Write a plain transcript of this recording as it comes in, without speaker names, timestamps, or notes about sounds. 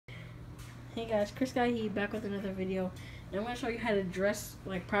Hey guys, Chris Guy here, back with another video. And I'm gonna show you how to dress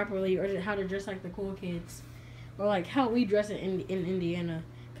like properly, or how to dress like the cool kids, or like how we dress in Indiana,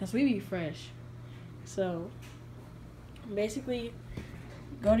 cause we be fresh. So basically,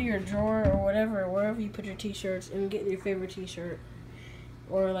 go to your drawer or whatever, wherever you put your t-shirts, and get your favorite t-shirt,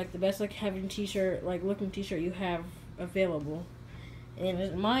 or like the best looking t-shirt, you have available.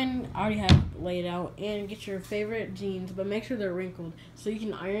 And mine I already have laid out. And get your favorite jeans, but make sure they're wrinkled so you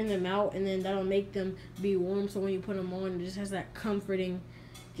can iron them out, and then that'll make them be warm. So when you put them on, it just has that comforting,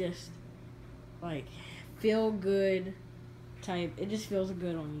 just like feel good type. It just feels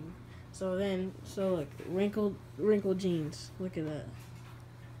good on you. So look, wrinkled jeans. Look at that.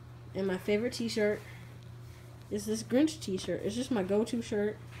 And my favorite T-shirt is this Grinch T-shirt. It's just my go-to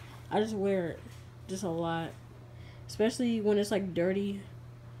shirt. I just wear it just a lot. Especially when it's like dirty.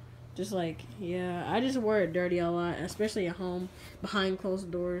 Just like, yeah, I just wear it dirty a lot, especially at home, behind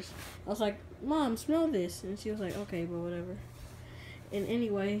closed doors. I was like, Mom, smell this. And she was like, okay, but whatever. And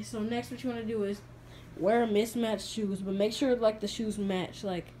anyway, so next what you want to do is wear mismatched shoes, but make sure like the shoes match.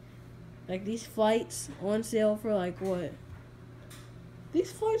 Like these flights on sale for like what?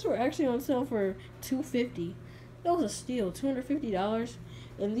 These flights were actually on sale for $250. That was a steal, $250.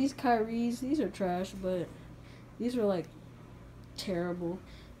 And these Kyries, these are trash, but these were like terrible.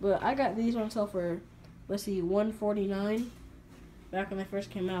 But I got these on sale for, let's see, $149 back when they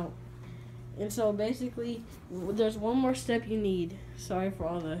first came out. And so basically, there's one more step you need. Sorry for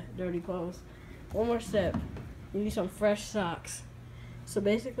all the dirty clothes. One more step. You need some fresh socks. So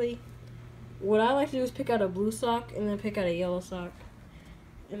basically, what I like to do is pick out a blue sock and then pick out a yellow sock.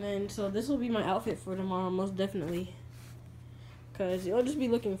 And then, so this will be my outfit for tomorrow, most definitely. Because it'll just be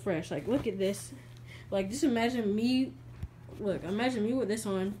looking fresh. Like, look at this. Like, just imagine me with this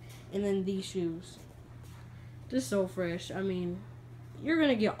on, and then these shoes. Just so fresh. I mean, you're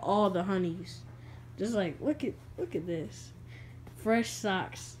gonna get all the honeys. Just like, look at this. Fresh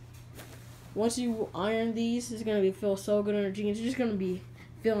socks. Once you iron these, it's gonna feel so good on your jeans. You're just gonna be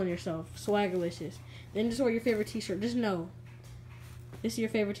feeling yourself. Swagalicious. Then just wear your favorite t-shirt. Just know, this is your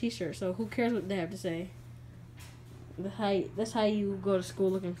favorite t-shirt, so who cares what they have to say. That's how you go to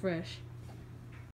school looking fresh.